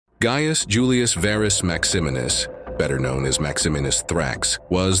Gaius Julius Verus Maximinus, better known as Maximinus Thrax,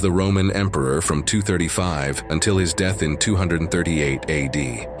 was the Roman emperor from 235 until his death in 238 AD.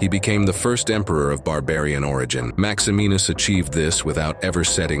 He became the first emperor of barbarian origin. Maximinus achieved this without ever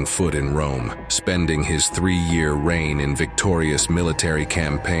setting foot in Rome, spending his 3-year reign in victorious military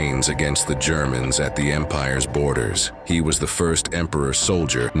campaigns against the Germans at the empire's borders. He was the first emperor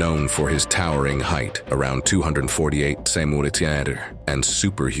soldier known for his towering height, around 248 cm, and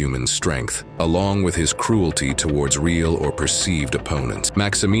superhuman strength, along with his cruelty towards real or perceived opponents.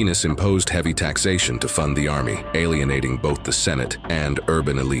 Maximinus imposed heavy taxation to fund the army, alienating both the Senate and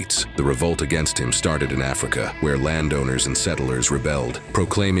urban elites. The revolt against him started in Africa, where landowners and settlers rebelled,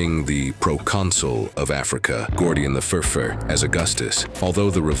 proclaiming the proconsul of Africa, Gordian the Furfur, as Augustus. Although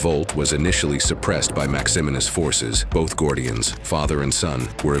the revolt was initially suppressed by Maximinus' forces, both Gordians, father and son,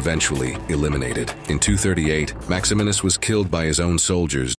 were eventually eliminated. In 238, Maximinus was killed by his own soldiers